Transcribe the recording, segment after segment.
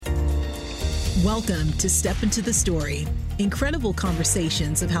Welcome to Step Into the Story. Incredible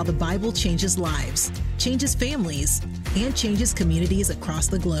conversations of how the Bible changes lives, changes families, and changes communities across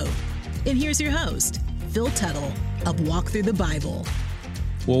the globe. And here's your host, Phil Tuttle of Walk Through the Bible.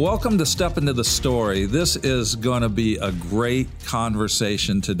 Well, welcome to Step Into the Story. This is going to be a great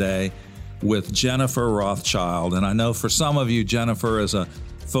conversation today with Jennifer Rothschild. And I know for some of you, Jennifer is a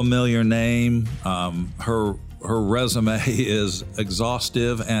familiar name. Her resume is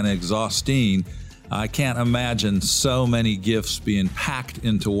exhaustive and exhausting. I can't imagine so many gifts being packed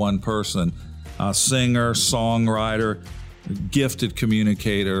into one person. Singer, songwriter, gifted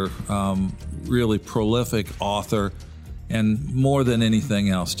communicator, really prolific author, and more than anything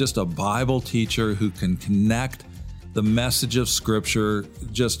else, just a Bible teacher who can connect the message of Scripture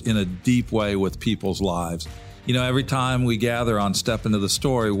just in a deep way with people's lives. You know, every time we gather on Step Into the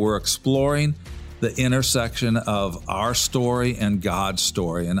Story, we're exploring the intersection of our story and God's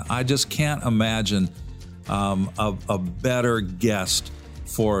story. And I just can't imagine a better guest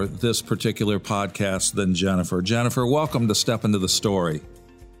for this particular podcast than Jennifer. Jennifer, welcome to Step Into the Story.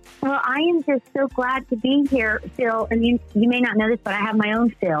 Well, I am just so glad to be here, Phil. And you may not know this, but I have my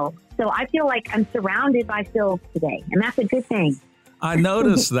own Phil. So I feel like I'm surrounded by Phils today, and that's a good thing. I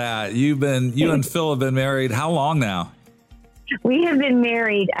noticed that. You and Phil have been married how long now? We have been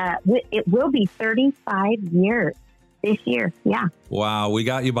married, it will be 35 years this year, yeah. Wow, we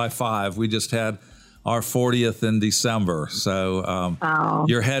got you by 5. We just had our 40th in December. So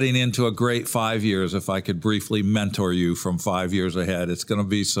You're heading into a great 5 years. If I could briefly mentor you from 5 years ahead, it's going to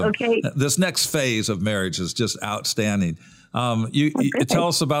be some. Okay. This next phase of marriage is just outstanding. You tell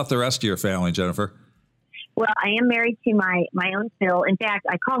us about the rest of your family, Jennifer. Well, I am married to my own Phil. In fact,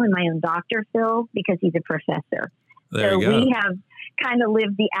 I call him my own Dr. Phil because he's a professor. There you go. We have kind of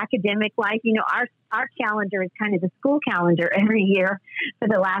lived the academic life. You know, our calendar is kind of the school calendar every year for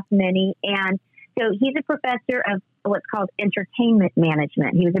the last many. And so he's a professor of what's called entertainment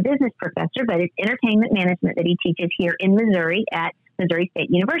management. He was a business professor, but it's entertainment management that he teaches here in Missouri at Missouri State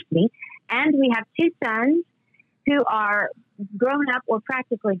University. And we have 2 sons who are grown up or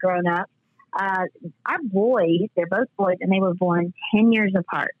practically grown up. Our boys, they're both boys, and they were born 10 years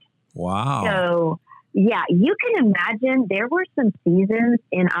apart. Wow. So, yeah, you can imagine there were some seasons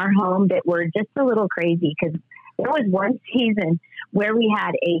in our home that were just a little crazy because there was one season where we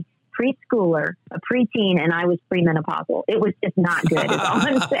had a preschooler, a preteen, and I was premenopausal. It was just not good, is all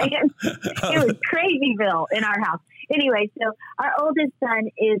I'm saying. It was crazyville in our house. Anyway, so our oldest son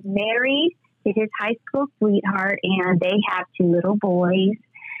is married to his high school sweetheart, and they have 2 little boys.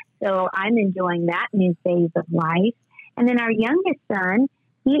 So I'm enjoying that new phase of life. And then our youngest son,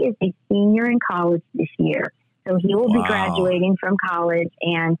 he is a senior in college this year. So he will be graduating from college.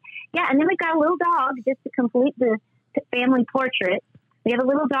 And and then we've got a little dog just to complete the family portrait. We have a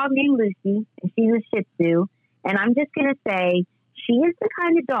little dog named Lucy, and she's a Shih Tzu. And I'm just going to say, she is the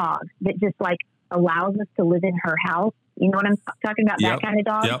kind of dog that just like allows us to live in her house. You know what I'm talking about? Yep. That kind of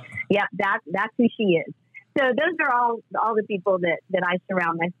dog? Yep, that's who she is. So those are all the people that I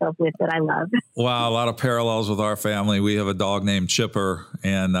surround myself with that I love. Wow, a lot of parallels with our family. We have a dog named Chipper,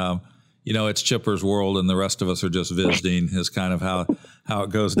 and it's Chipper's world, and the rest of us are just visiting. Is kind of how it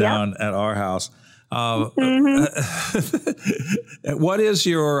goes down at our house. What is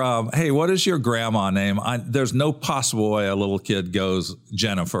your grandma name? There's no possible way a little kid goes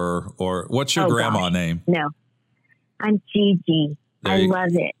Jennifer, or what's your grandma name? No, I'm Gigi. I love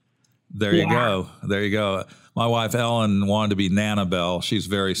it. There you go. There you go. My wife, Ellen, wanted to be Nanabelle. She's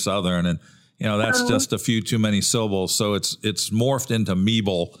very Southern, and, that's just a few too many syllables. So it's morphed into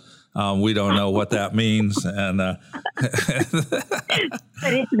Meeble. We don't know what that means. And but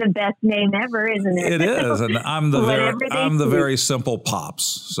it's the best name ever, isn't it? It is. And I'm the very simple Pops.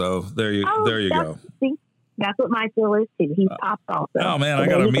 So there you go. See, that's what my Phil is too. He's Pops also. Oh man, I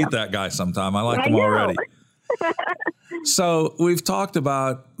got to meet that guy sometime. I like him already. So we've talked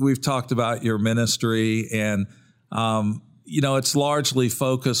about your ministry, and it's largely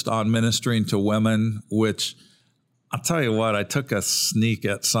focused on ministering to women, which I'll tell you what, I took a sneak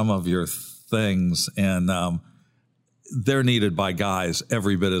at some of your things, and they're needed by guys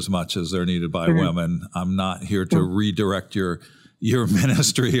every bit as much as they're needed by women. I'm not here to redirect your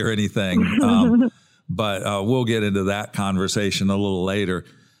ministry or anything, but we'll get into that conversation a little later.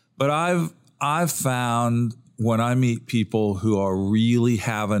 But I've found when I meet people who are really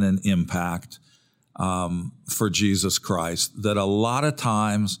having an impact for Jesus Christ, that a lot of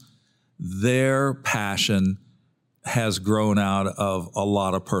times their passion has grown out of a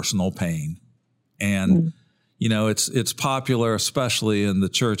lot of personal pain. And, it's popular, especially in the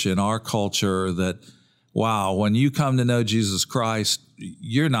church, in our culture, that wow, when you come to know Jesus Christ,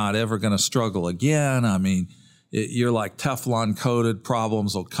 you're not ever going to struggle again. I mean, you're like Teflon coated.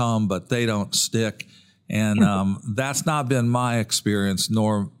 Problems will come, but they don't stick. And that's not been my experience,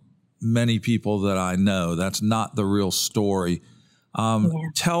 nor many people that I know. That's not the real story.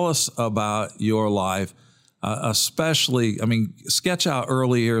 Tell us about your life, especially, I mean, sketch out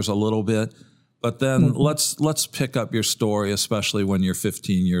early years a little bit, but then let's pick up your story, especially when you're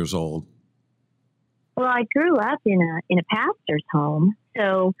 15 years old. Well, I grew up in a pastor's home,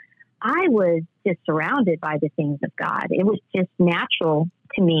 so I was just surrounded by the things of God. It was just natural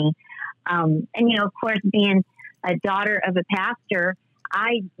to me. And, of course, being a daughter of a pastor,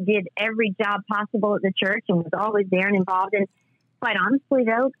 I did every job possible at the church and was always there and involved. And quite honestly,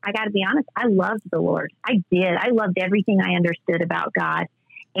 though, I got to be honest, I loved the Lord. I did. I loved everything I understood about God.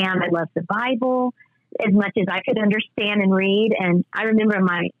 And I loved the Bible as much as I could understand and read. And I remember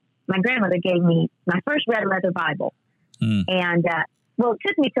my grandmother gave me my first red leather Bible. And, well, it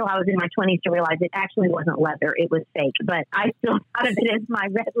took me till I was in my 20s to realize it actually wasn't leather. It was fake. But I still thought of it as my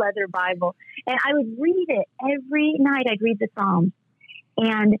red leather Bible. And I would read it every night. I'd read the Psalms.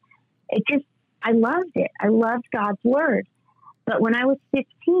 And I loved it. I loved God's Word. But when I was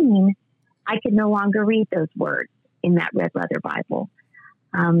 15, I could no longer read those words in that red leather Bible.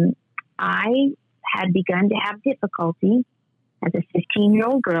 I had begun to have difficulty as a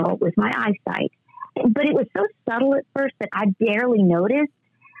 15-year-old girl with my eyesight. But it was so subtle at first that I barely noticed.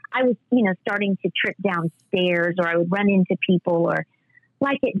 I was, starting to trip downstairs, or I would run into people, or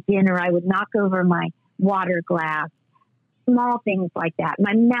like at dinner, I would knock over my water glass, small things like that.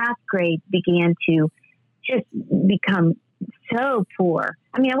 My math grades began to just become so poor.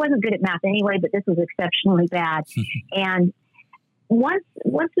 I mean, I wasn't good at math anyway, but this was exceptionally bad. And once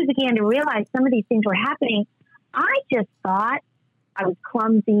we began to realize some of these things were happening, I just thought I was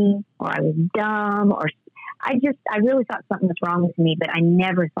clumsy, or I was dumb, or I really thought something was wrong with me, but I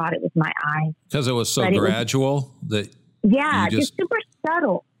never thought it was my eyes. Because it was so gradual? Just super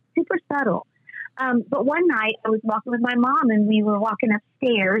subtle. But one night I was walking with my mom, and we were walking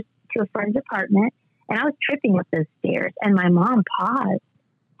upstairs to a friend's apartment, and I was tripping up those stairs, and my mom paused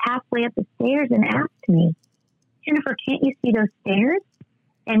halfway up the stairs and asked me, "Jennifer, can't you see those stairs?"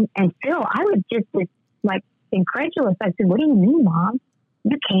 And Phil, I was just like incredulous. I said, "What do you mean, Mom?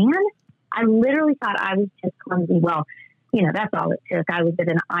 You can?" I literally thought I was just clumsy. Well, that's all it took. I was at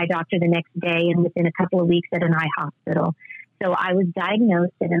an eye doctor the next day, and within a couple of weeks at an eye hospital. So I was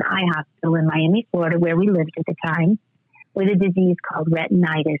diagnosed at an eye hospital in Miami, Florida, where we lived at the time, with a disease called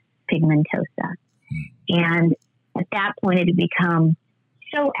retinitis pigmentosa. And at that point, it had become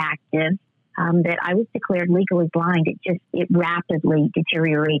so active that I was declared legally blind. It rapidly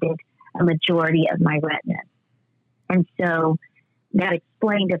deteriorated a majority of my retinas. And so that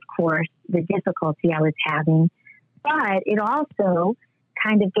explained, of course, the difficulty I was having. But it also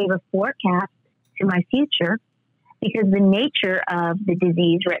kind of gave a forecast to my future, because the nature of the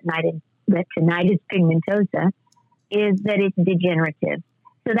disease, retinitis pigmentosa, is that it's degenerative.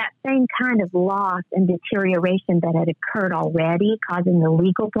 So that same kind of loss and deterioration that had occurred already, causing the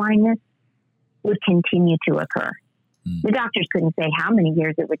legal blindness, would continue to occur. The doctors couldn't say how many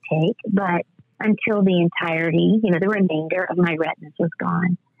years it would take, but until the entirety, the remainder of my retinas was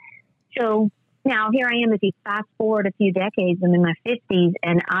gone. So now here I am, if you fast forward a few decades, I'm in my 50s,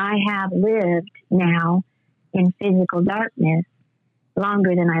 and I have lived now in physical darkness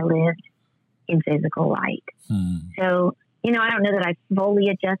longer than I lived in physical light. So, I don't know that I fully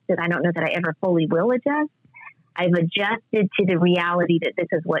adjusted. I don't know that I ever fully will adjust. I've adjusted to the reality that this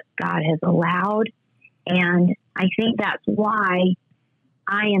is what God has allowed. And I think that's why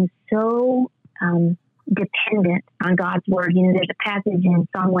I am so dependent on God's word. There's a passage in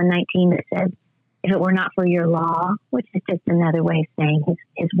Psalm 119 that says, "If it were not for your law," which is just another way of saying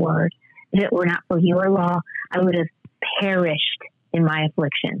his word, "if it were not for your law, I would have perished in my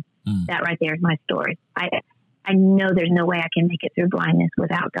affliction." That right there is my story. I know there's no way I can make it through blindness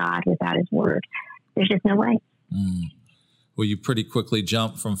without God, without his word. There's just no way. Well, you pretty quickly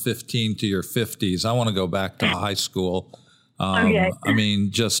jumped from 15 to your 50s. I want to go back to high school. Okay. I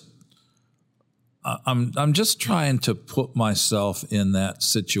mean, I'm just trying to put myself in that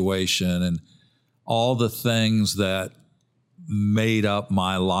situation, and all the things that made up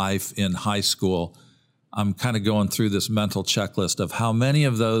my life in high school. I'm kind of going through this mental checklist of how many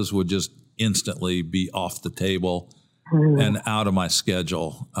of those would just instantly be off the table and out of my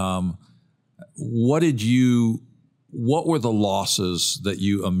schedule. What were the losses that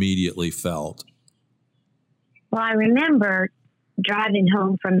you immediately felt? Well, I remember driving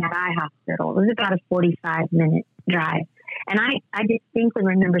home from that eye hospital. It was about a 45-minute drive. And I distinctly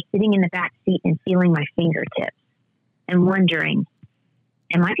remember sitting in the back seat and feeling my fingertips and wondering,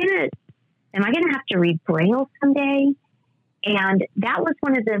 am I gonna have to read Braille someday? And that was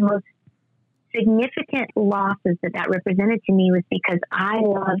one of the most significant losses that represented to me, was because I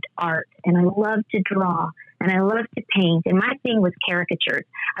loved art and I loved to draw and I loved to paint. And my thing was caricatures.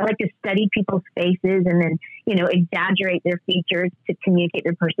 I like to study people's faces and then, exaggerate their features to communicate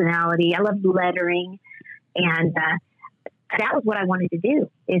their personality. I loved lettering. And that was what I wanted to do,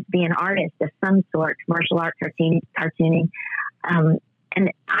 is be an artist of some sort, martial art cartooning.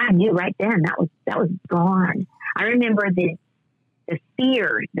 And I knew right then that was gone. I remember the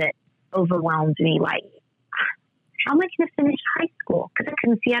fear that overwhelmed me, like, how am I going to finish high school? Because I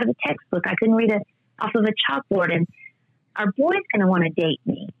couldn't see out of a textbook. I couldn't read off of a chalkboard. And our boy's going to want to date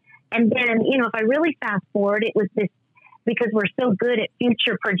me. And then, if I really fast forward, it was this, because we're so good at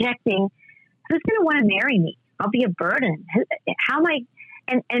future projecting, who's going to want to marry me? I'll be a burden. How am I?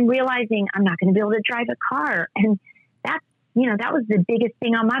 And realizing I'm not going to be able to drive a car. And that's, that was the biggest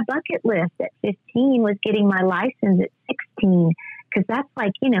thing on my bucket list at 15, was getting my license at 16. Because that's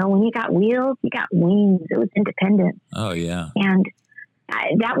like, when you got wheels, you got wings. It was independence. Oh, yeah. And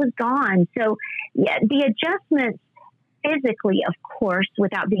that was gone. So, yeah, the adjustments physically, of course,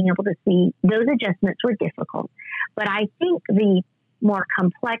 without being able to see, those adjustments were difficult. But I think the more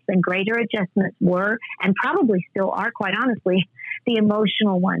complex and greater adjustments were, and probably still are, quite honestly, the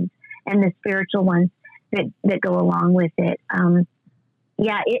emotional ones and the spiritual ones that go along with it.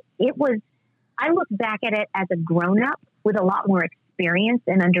 It was, I look back at it as a grown-up with a lot more experience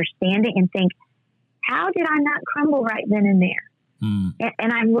and understanding, and think, how did I not crumble right then and there?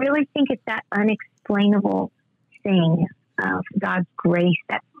 And I really think it's that unexplainable thing of God's grace,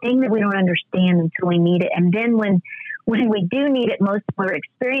 that thing that we don't understand until we need it. And then when we do need it most, we're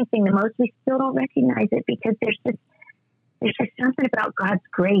experiencing the most, we still don't recognize it, because there's just something about God's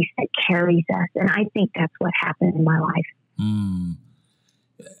grace that carries us. And I think that's what happened in my life.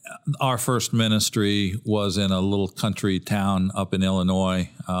 Our first ministry was in a little country town up in Illinois,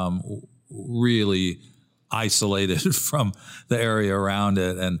 really isolated from the area around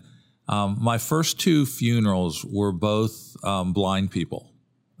it. And my first two funerals were both blind people.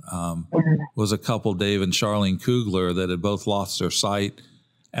 Was a couple, Dave and Charlene Kugler, that had both lost their sight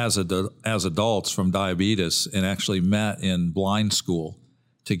as adults from diabetes, and actually met in blind school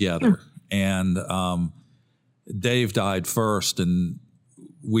together. And Dave died first, and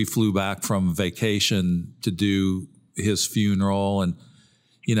we flew back from vacation to do his funeral, and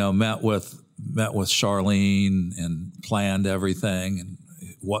met with Charlene and planned everything, and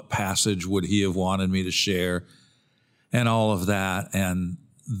what passage would he have wanted me to share, and all of that. And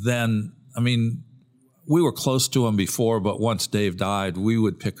then, we were close to him before, but once Dave died, we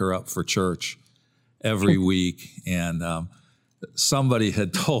would pick her up for church every week. And somebody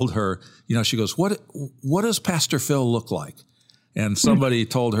had told her, she goes, what does Pastor Phil look like? And somebody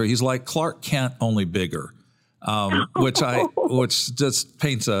told her, he's like Clark Kent, only bigger, which just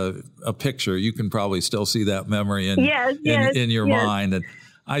paints a picture. You can probably still see that memory in your mind. And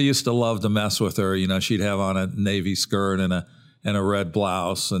I used to love to mess with her. She'd have on a navy skirt and a red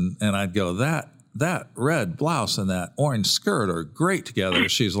blouse, and I'd go, that red blouse and that orange skirt are great together.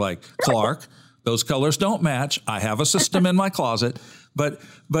 She's like, Clark, those colors don't match. I have a system in my closet. But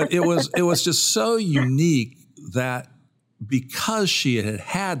it was just so unique that, because she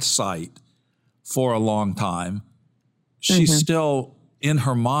had sight for a long time, she still, in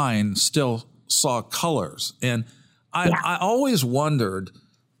her mind, still saw colors. And I always wondered,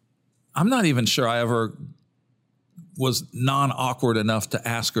 I'm not even sure I ever was non-awkward enough to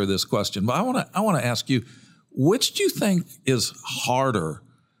ask her this question, but I want to ask you, which do you think is harder,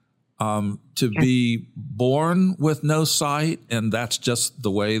 to be born with no sight, and that's just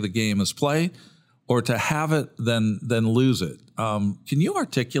the way the game is played, or to have it then lose it? Can you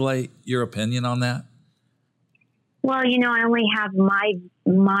articulate your opinion on that? Well, I only have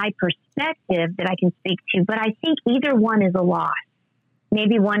my perspective that I can speak to, but I think either one is a loss.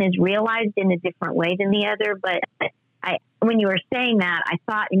 Maybe one is realized in a different way than the other, but when you were saying that, I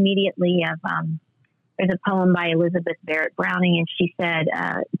thought immediately of there's a poem by Elizabeth Barrett Browning, and she said,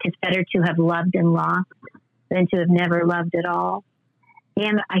 "'Tis better to have loved and lost than to have never loved at all."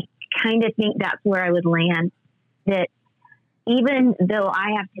 And I kind of think that's where I would land, that even though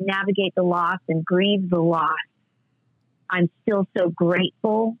I have to navigate the loss and grieve the loss, I'm still so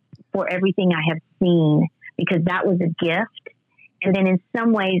grateful for everything I have seen, because that was a gift. And then in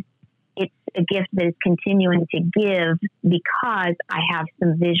some ways, it's a gift that is continuing to give, because I have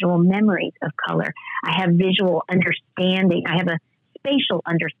some visual memories of color. I have visual understanding. I have a spatial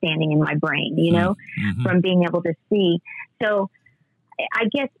understanding in my brain, you know, from being able to see. So I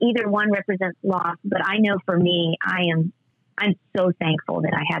guess either one represents loss, but I know for me, I'm so thankful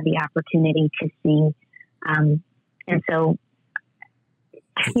that I had the opportunity to see. And so,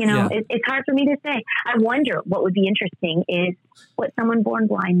 you know, it's hard for me to say. I wonder what would be interesting is what someone born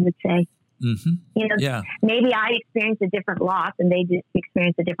blind would say. You know, maybe I experienced a different loss and they just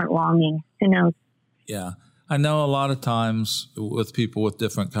experienced a different longing. Who knows? Yeah. I know a lot of times with people with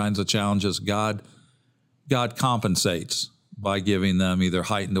different kinds of challenges, God compensates by giving them either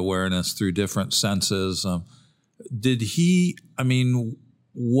heightened awareness through different senses. What did he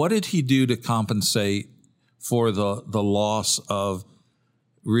do to compensate for the loss of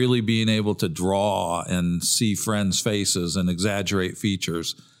really being able to draw and see friends' faces and exaggerate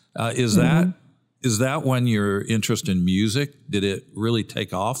features? Is that when your interest in music, did it really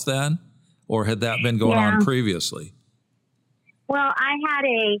take off then? Or had that been going on previously? Well,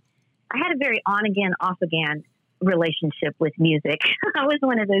 I had a very on again, off again relationship with music. I was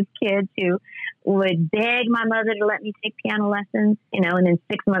one of those kids who would beg my mother to let me take piano lessons, you know, and then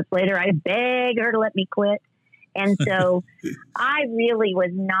 6 months later I'd beg her to let me quit. And so I really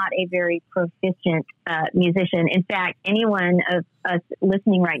was not a very proficient musician. In fact, anyone of us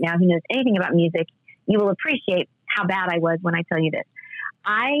listening right now who knows anything about music, you will appreciate how bad I was when I tell you this.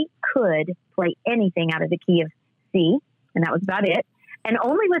 I could play anything out of the key of C, and that was about it. And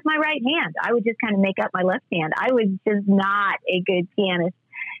only with my right hand. I would just kind of make up my left hand. I was just not a good pianist.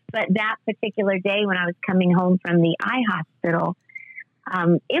 But that particular day when I was coming home from the eye hospital,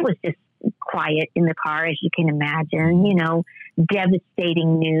 it was just quiet in the car, as you can imagine, you know,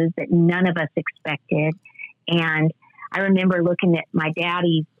 devastating news that none of us expected. And I remember looking at my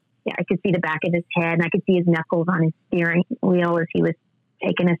daddy's, I could see the back of his head and I could see his knuckles on his steering wheel as he was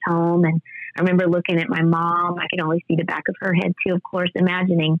taking us home. And I remember looking at my mom. I could only see the back of her head too, of course,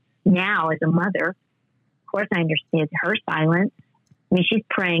 imagining now as a mother, of course, I understood her silence. I mean, she's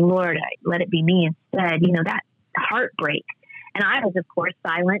praying, Lord, let it be me instead, you know, that heartbreak. And I was, of course,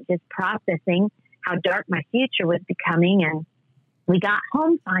 silent, just processing how dark my future was becoming. And we got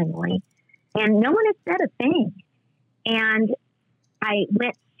home finally, and no one had said a thing. And I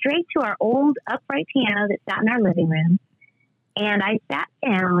went straight to our old upright piano that sat in our living room. And I sat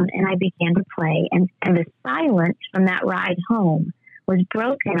down and I began to play. And the silence from that ride home was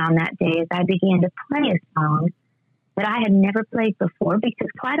broken on that day as I began to play a song that I had never played before, because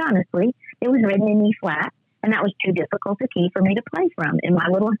quite honestly, it was written in E flat, and that was too difficult a key for me to play from in my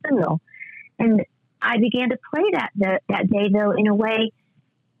little hymnal. And I began to play that day, though, in a way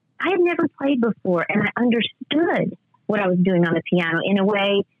I had never played before, and I understood what I was doing on the piano in a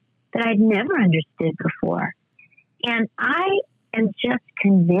way that I'd never understood before. And I am just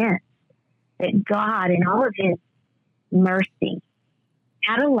convinced that God, in all of his mercy,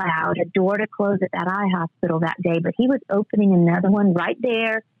 had allowed a door to close at that eye hospital that day, but he was opening another one right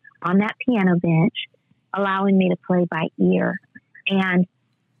there on that piano bench, allowing me to play by ear. And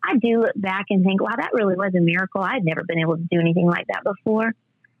I do look back and think, wow, that really was a miracle. I'd never been able to do anything like that before.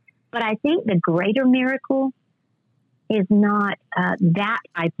 But I think the greater miracle is not that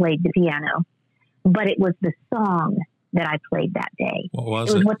I played the piano, but it was the song that I played that day. What was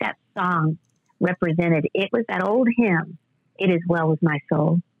it? It was what that song represented. It was that old hymn, "It Is Well With My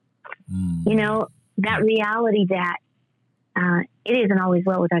Soul." You know, that reality that it isn't always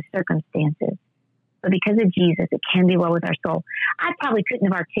well with our circumstances, but because of Jesus, it can be well with our soul. I probably couldn't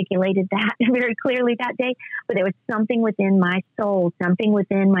have articulated that very clearly that day, but there was something within my soul, something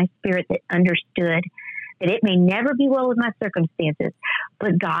within my spirit that understood that it may never be well with my circumstances,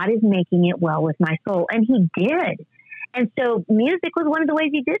 but God is making it well with my soul. And he did. And so music was one of the ways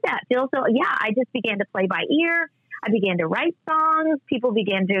he did that, Phil. So yeah, I just began to play by ear. I began to write songs. People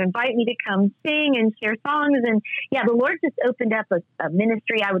began to invite me to come sing and share songs. And yeah, the Lord just opened up a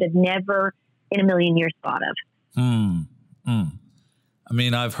ministry I would have never in a million years thought of. I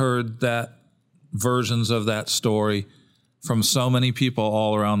mean, I've heard that versions of that story from so many people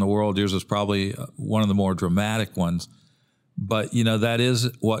all around the world. Yours is probably one of the more dramatic ones. But, you know, that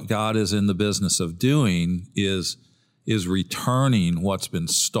is what God is in the business of doing, is returning what's been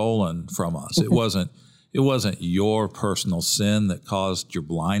stolen from us. It wasn't your personal sin that caused your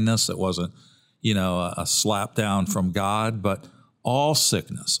blindness. It wasn't, you know, a slap down from God, but all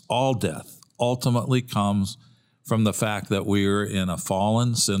sickness, all death ultimately comes from the fact that we're in a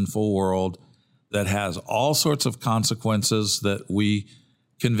fallen, sinful world that has all sorts of consequences that we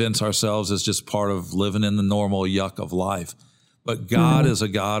convince ourselves is just part of living in the normal yuck of life. But God is a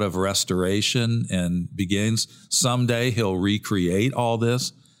God of restoration and begins. Someday he'll recreate all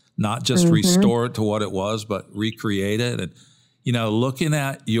this, not just restore it to what it was, but recreate it. And, looking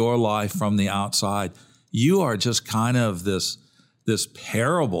at your life from the outside, you are just kind of this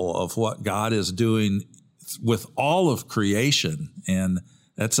parable of what God is doing with all of creation. And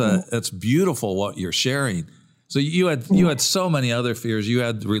that's beautiful what you're sharing. So you had so many other fears. You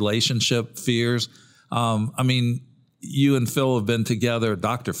had relationship fears. You and Phil have been together,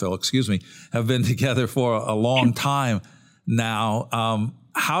 Dr. Phil, have been together for a long time now.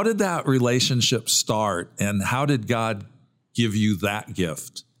 How did that relationship start, and how did God give you that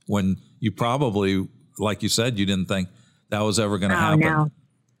gift when you probably, like you said, you didn't think that was ever going to happen?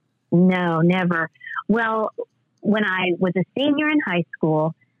 No, never. Well, when I was a senior in high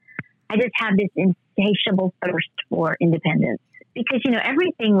school, I just had this insatiable thirst for independence because,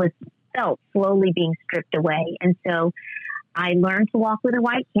 everything felt slowly being stripped away. And so I learned to walk with a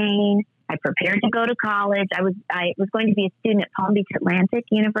white cane. I prepared to go to college. I was going to be a student at Palm Beach Atlantic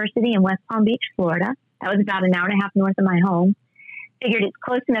University in West Palm Beach, Florida. That was about an hour and a half north of my home. Figured it's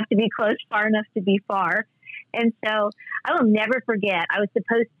close enough to be close, far enough to be far. And so I will never forget, I was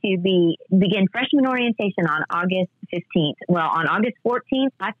supposed to begin freshman orientation on August 15th. Well, on August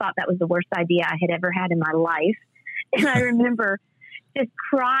 14th, I thought that was the worst idea I had ever had in my life. And I remember just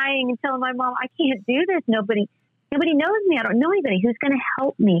crying and telling my mom, I can't do this. Nobody knows me. I don't know anybody. Who's going to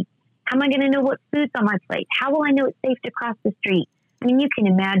help me? How am I going to know what food's on my plate? How will I know it's safe to cross the street? I mean, you can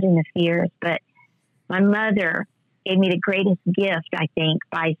imagine the fears, but my mother gave me the greatest gift, I think,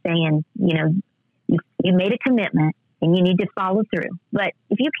 by saying, you made a commitment and you need to follow through. But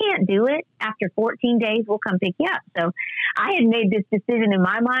if you can't do it, after 14 days, we'll come pick you up. So I had made this decision in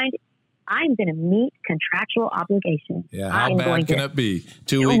my mind. I'm going to meet contractual obligations. Yeah, how bad can it be?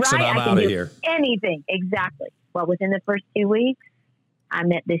 2 weeks and I'm out of here. Anything, exactly. Well, within the first 2 weeks, I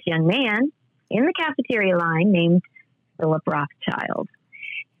met this young man in the cafeteria line named Philip Rothschild.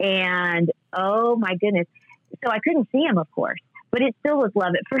 And, oh my goodness. So I couldn't see him, of course, but it still was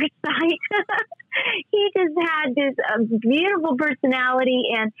love at first sight. He just had this beautiful personality.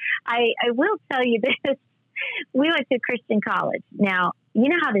 And I will tell you this. We went to Christian college. Now, you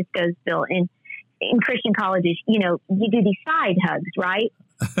know how this goes, Bill. In Christian colleges, you do these side hugs, right?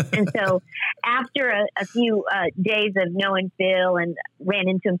 And so after a few days of knowing Phil and ran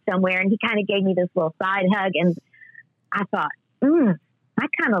into him somewhere, and he kind of gave me this little side hug, and I thought, I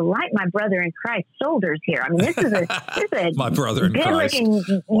kind of like my brother in Christ's shoulders here. I mean, this is a my brother in Christ.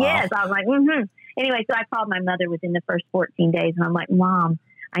 Wow. Yes, I was like, Anyway, so I called my mother within the first 14 days, and I'm like, Mom,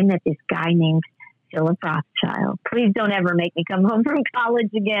 I met this guy named Philip Rothschild. Please don't ever make me come home from college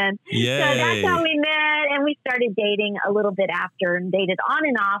again. Yay. So that's how we met, and we started dating a little bit after, and dated on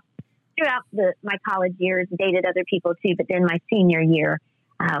and off throughout my college years, dated other people too. But then my senior year,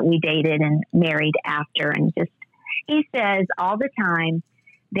 we dated and married after. And he says all the time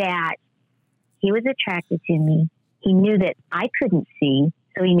that he was attracted to me. He knew that I couldn't see,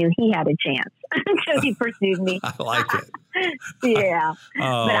 so he knew he had a chance. So he pursued me. I like it. Yeah.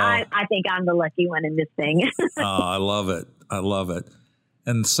 Oh. But I think I'm the lucky one in this thing. Oh, I love it. I love it.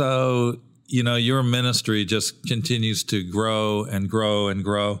 And so, your ministry just continues to grow and grow and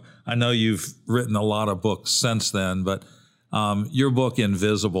grow. I know you've written a lot of books since then, but your book,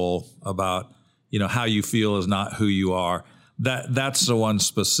 Invisible, about, how you feel is not who you are, that's the one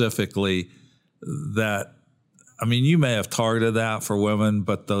specifically that, you may have targeted that for women,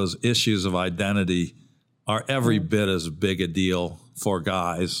 but those issues of identity are every bit as big a deal for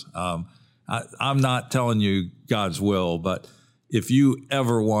guys. I'm not telling you God's will, but if you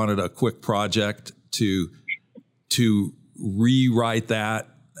ever wanted a quick project to rewrite that,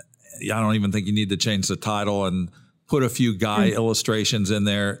 I don't even think you need to change the title and put a few guy illustrations in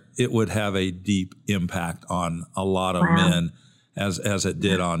there. It would have a deep impact on a lot of men as it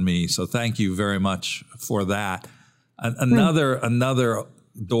did on me. So thank you very much for that. Another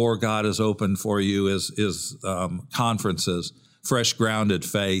door God has opened for you is conferences, Fresh Grounded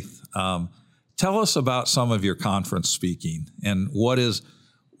Faith. Tell us about some of your conference speaking and what is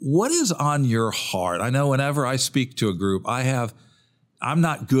on your heart. I know whenever I speak to a group, I'm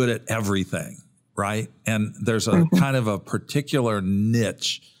not good at everything, right? And there's a kind of a particular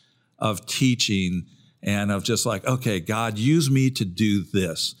niche of teaching and of just like, okay, God, use me to do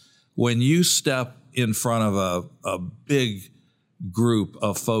this. When you step in front of a big group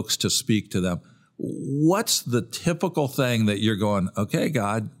of folks to speak to them, what's the typical thing that you're going, okay,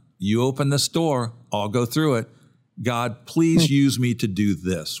 God, you open this door, I'll go through it. God, please use me to do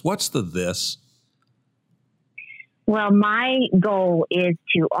this. What's the this? Well, my goal is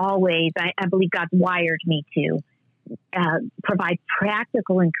to always, I believe God's wired me to provide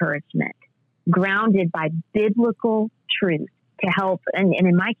practical encouragement grounded by biblical truth to help, and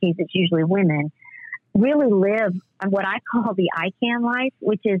in my case, it's usually women, really live on what I call the I can life,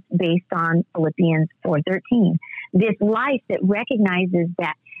 which is based on Philippians 4:13. This life that recognizes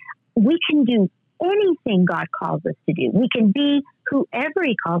that we can do anything God calls us to do. We can be whoever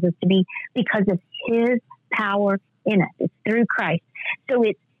He calls us to be because of His power in us. It's through Christ. So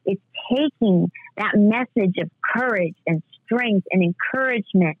it's taking that message of courage and strength and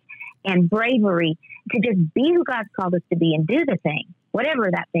encouragement and bravery to just be who God's called us to be and do the thing, whatever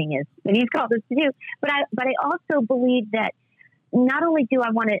that thing is that He's called us to do. But I also believe that not only do I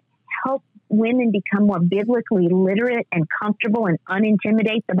want to help women become more biblically literate and comfortable and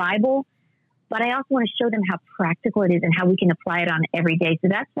unintimidate the Bible, but I also want to show them how practical it is and how we can apply it on every day. So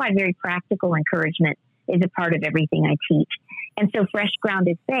that's why very practical encouragement is a part of everything I teach. And so Fresh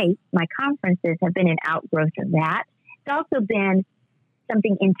Grounded Faith, my conferences have been an outgrowth of that. It's also been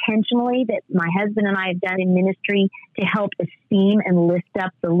something intentionally that my husband and I have done in ministry to help esteem and lift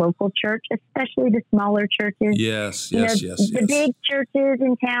up the local church, especially the smaller churches. Yes. The big churches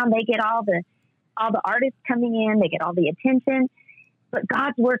in town, they get all the artists coming in, they get all the attention. But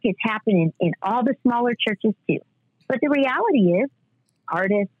God's work is happening in all the smaller churches too. But the reality is,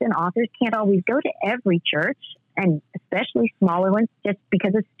 artists and authors can't always go to every church, and especially smaller ones, just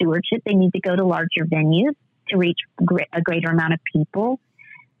because of stewardship. They need to go to larger venues to reach a greater amount of people.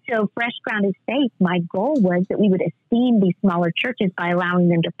 So Fresh Grounded Faith, my goal was that we would esteem these smaller churches by allowing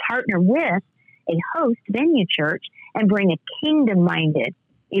them to partner with a host venue church and bring a kingdom-minded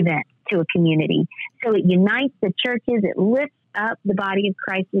event to a community. So it unites the churches, it lifts up the body of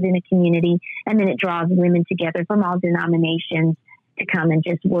Christ within a community, and then it draws women together from all denominations to come and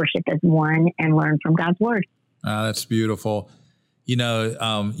just worship as one and learn from God's word. That's beautiful. You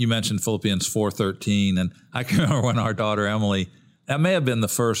know, you mentioned Philippians 4:13, and I can remember when our daughter Emily, that may have been the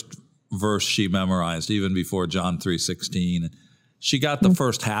first verse she memorized, even before John 3:16. She got the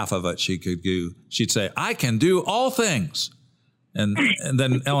first half of it she could do. She'd say, "I can do all things." And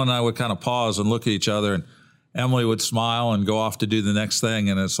then Ellen and I would kind of pause and look at each other, and Emily would smile and go off to do the next thing.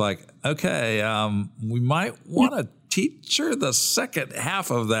 And it's like, okay, we might want to teach her the second half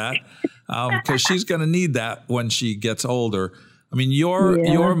of that because she's going to need that when she gets older. I mean,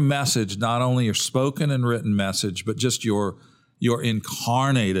 your message, not only your spoken and written message, but just your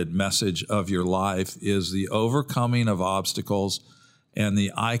incarnated message of your life is the overcoming of obstacles and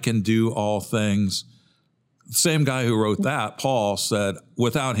the I can do all things. The same guy who wrote that, Paul, said,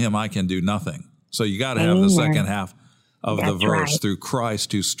 without him, I can do nothing. So you got to have the second half of the verse, through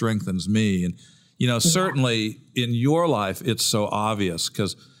Christ who strengthens me. And, you know, certainly in your life, it's so obvious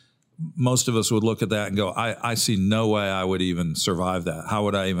because most of us would look at that and go, I see no way I would even survive that. How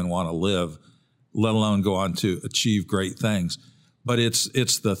would I even want to live, let alone go on to achieve great things? But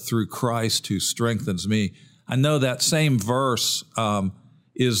it's the through Christ who strengthens me. I know that same verse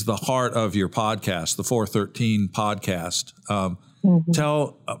is the heart of your podcast, the 413 podcast.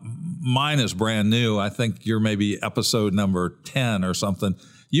 Mine is brand new. I think you're maybe episode number 10 or something.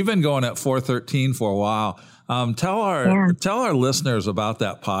 You've been going at 413 for a while. Tell our listeners about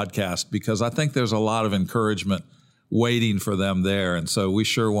that podcast, because I think there's a lot of encouragement waiting for them there. And so we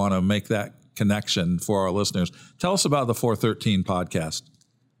sure want to make that connection for our listeners. Tell us about the 413 podcast.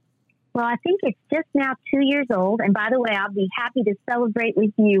 Well, I think it's just now 2 years old. And by the way, I'll be happy to celebrate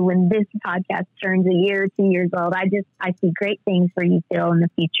with you when this podcast turns a year, 2 years old. I see great things for you, Phil, in the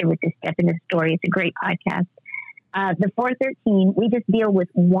future with this Step Into the Story. It's a great podcast. The 413, we just deal with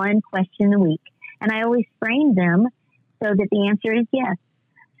one question a week. And I always frame them so that the answer is yes.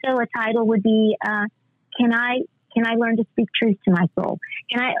 So a title would be, can I learn to speak truth to my soul?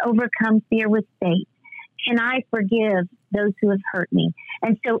 Can I overcome fear with faith? Can I forgive those who have hurt me?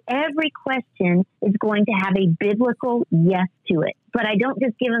 And so every question is going to have a biblical yes to it. But I don't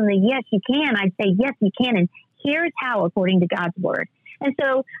just give them the yes, you can. I say, yes, you can. And here's how, according to God's word. And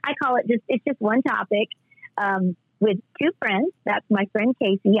so I call it it's just one topic with two friends. That's my friend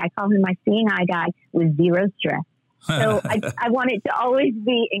Casey. I call him my seeing eye guy with zero stress. So I want it to always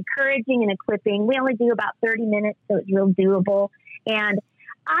be encouraging and equipping. We only do about 30 minutes, so it's real doable. And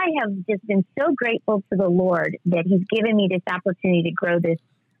I have just been so grateful to the Lord that He's given me this opportunity to grow this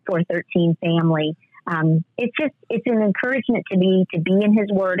 413 family. It's an encouragement to me to be in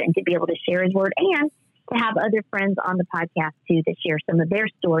His Word and to be able to share His Word, and to have other friends on the podcast too to share some of their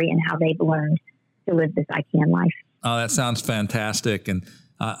story and how they've learned to live this I Can life. Oh, that sounds fantastic, and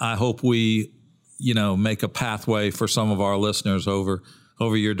I hope we, make a pathway for some of our listeners over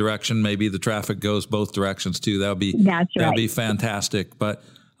your direction. Maybe the traffic goes both directions too. That'd be fantastic. But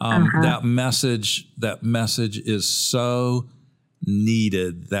that message is so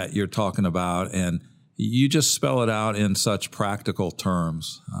needed that you're talking about, and you just spell it out in such practical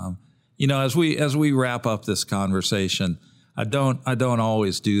terms. as we wrap up this conversation, I don't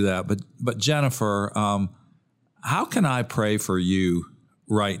always do that, but Jennifer, how can I pray for you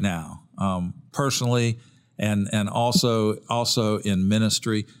right now, personally, and also in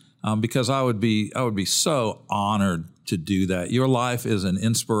ministry, because I would be so honored to do that. Your life is an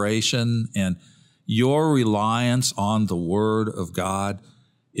inspiration, and your reliance on the Word of God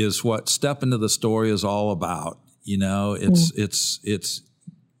is what Step Into the Story is all about. It's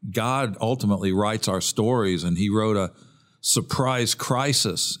God ultimately writes our stories, and He wrote a surprise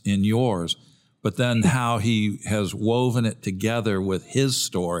crisis in yours, but then how He has woven it together with His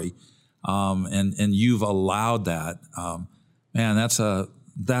story, and you've allowed that. Man,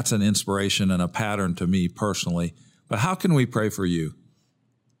 that's an inspiration and a pattern to me personally. But how can we pray for you?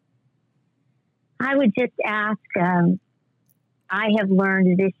 I would just ask, I have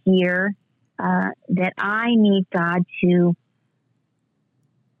learned this year that I need God to,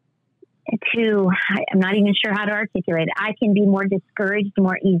 I'm not even sure how to articulate it. I can be more discouraged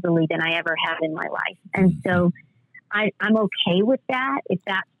more easily than I ever have in my life. And so I'm okay with that, if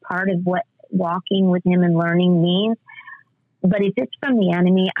that's part of what walking with Him and learning means. But if it's from the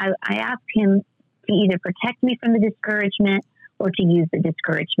enemy, I ask Him to either protect me from the discouragement or to use the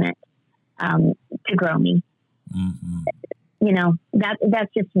discouragement to grow me. Mm-hmm.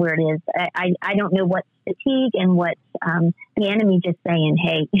 That's just where it is. I don't know what's fatigue and what's the enemy just saying,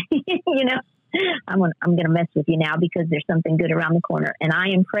 hey, I'm going to mess with you now because there's something good around the corner. And I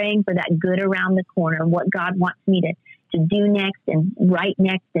am praying for that good around the corner, what God wants me to do next and write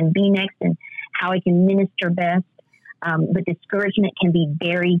next and be next and how I can minister best. But discouragement can be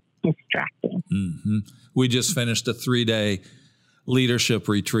very distracting. Mm-hmm. We just finished a 3-day leadership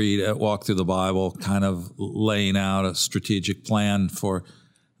retreat at Walk Through the Bible, kind of laying out a strategic plan for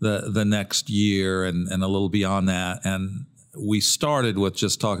the next year and a little beyond that. And we started with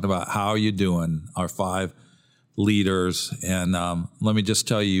just talking about how are you doing, our 5 leaders. And let me just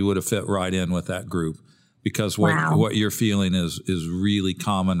tell you, you would have fit right in with that group, because what you're feeling is really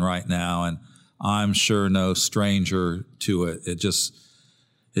common right now. And I'm sure no stranger to it. It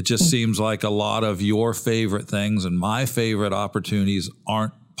just seems like a lot of your favorite things and my favorite opportunities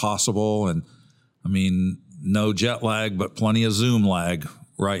aren't possible. And I mean, no jet lag, but plenty of Zoom lag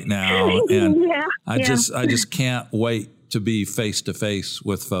right now. And I just can't wait to be face to face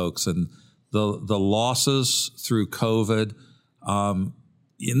with folks, and the losses through COVID.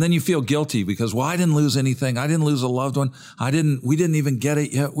 And then you feel guilty because, I didn't lose anything. I didn't lose a loved one. We didn't even get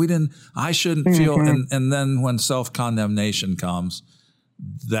it yet. I shouldn't feel. And then when self-condemnation comes,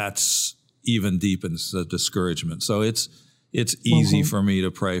 that's even deepens the discouragement. So it's easy for me to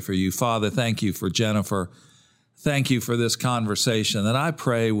pray for you. Father, thank you for Jennifer. Thank you for this conversation that I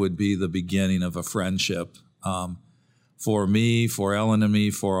pray would be the beginning of a friendship for me, for Ellen and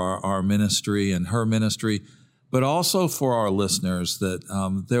me, for our ministry and her ministry, but also for our listeners, that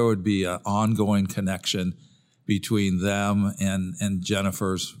there would be an ongoing connection between them and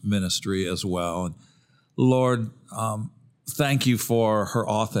Jennifer's ministry as well. And Lord, thank you for her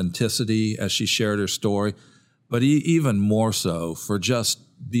authenticity as she shared her story, but even more so for just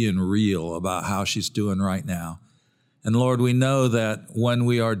being real about how she's doing right now. And Lord, we know that when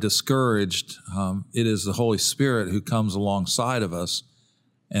we are discouraged, it is the Holy Spirit who comes alongside of us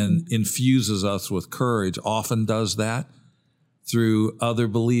and infuses us with courage, often does that through other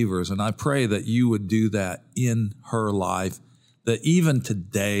believers. And I pray that you would do that in her life, that even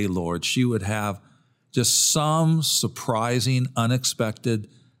today, Lord, she would have just some surprising, unexpected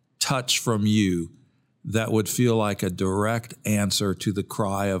touch from you that would feel like a direct answer to the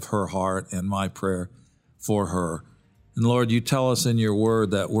cry of her heart and my prayer for her. And Lord, you tell us in your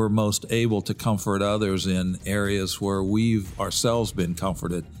word that we're most able to comfort others in areas where we've ourselves been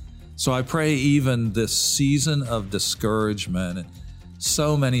comforted. So I pray even this season of discouragement, and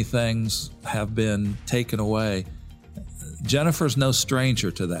so many things have been taken away. Jennifer's no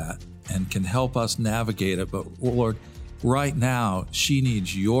stranger to that and can help us navigate it. But Lord, right now, she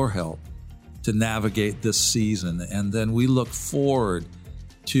needs your help to navigate this season. And then we look forward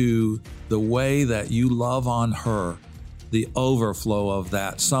to the way that you love on her, the overflow of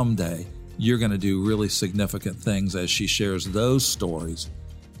that. Someday, you're going to do really significant things as she shares those stories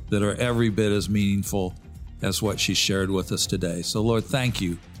that are every bit as meaningful as what she shared with us today. So Lord, thank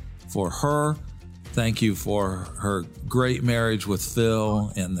you for her. Thank you for her great marriage with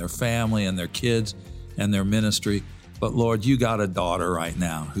Phil and their family and their kids and their ministry. But Lord, you got a daughter right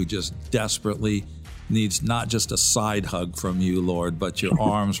now who just desperately needs not just a side hug from you, Lord, but your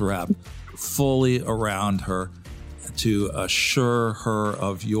arms wrapped fully around her to assure her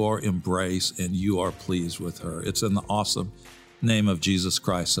of your embrace, and you are pleased with her. It's in the awesome name of Jesus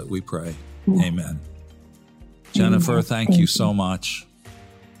Christ that we pray. Amen. Jennifer, thank you so much.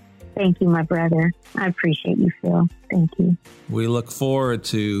 Thank you, my brother. I appreciate you, Phil. Thank you. We look forward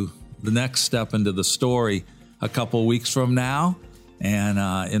to the next step into the story a couple weeks from now, and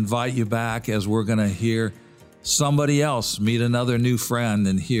invite you back as we're going to hear somebody else meet another new friend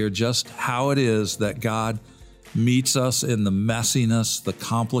and hear just how it is that God meets us in the messiness, the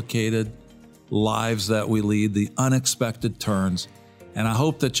complicated lives that we lead, the unexpected turns. And I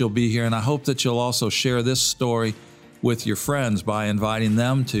hope that you'll be here, and I hope that you'll also share this story with your friends by inviting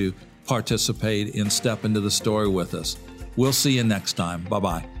them to participate in Step Into the Story with us. We'll see you next time.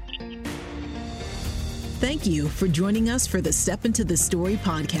 Bye-bye. Thank you for joining us for the Step Into the Story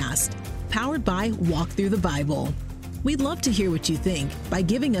podcast, powered by Walk Through the Bible. We'd love to hear what you think by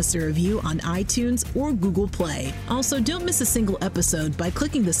giving us a review on iTunes or Google Play. Also, don't miss a single episode by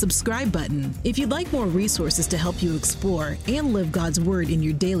clicking the subscribe button. If you'd like more resources to help you explore and live God's Word in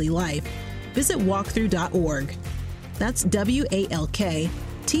your daily life, visit walkthrough.org. That's WALKTHRU.org.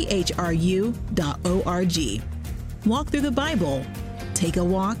 Walk Through the Bible. Take a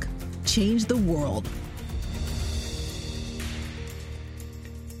walk, change the world.